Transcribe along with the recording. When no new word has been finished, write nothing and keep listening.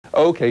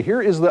Okay,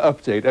 here is the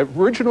update.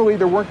 Originally,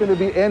 there weren't going to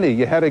be any.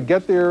 You had to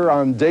get there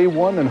on day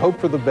one and hope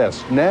for the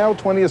best. Now,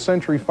 20th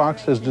Century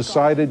Fox has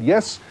decided,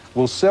 yes,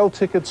 we'll sell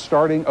tickets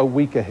starting a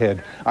week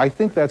ahead. I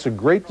think that's a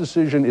great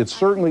decision. It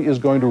certainly is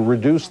going to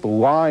reduce the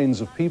lines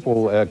of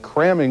people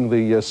cramming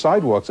the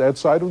sidewalks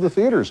outside of the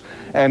theaters.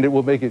 And it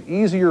will make it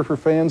easier for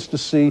fans to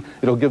see.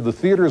 It'll give the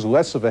theaters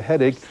less of a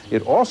headache.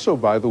 It also,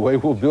 by the way,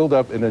 will build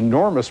up an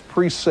enormous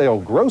pre-sale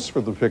gross for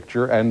the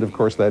picture. And, of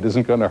course, that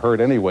isn't going to hurt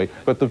anyway.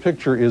 But the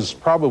picture is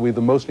probably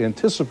the most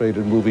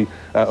anticipated movie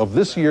of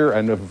this year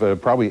and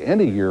of probably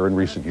any year in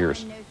recent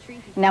years.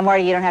 Now,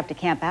 Marty, you don't have to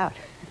camp out.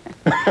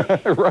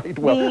 Right.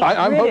 Well,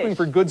 I'm hoping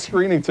for good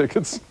screening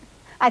tickets.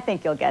 I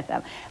think you'll get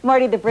them.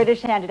 Marty, the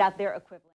British handed out their equivalent.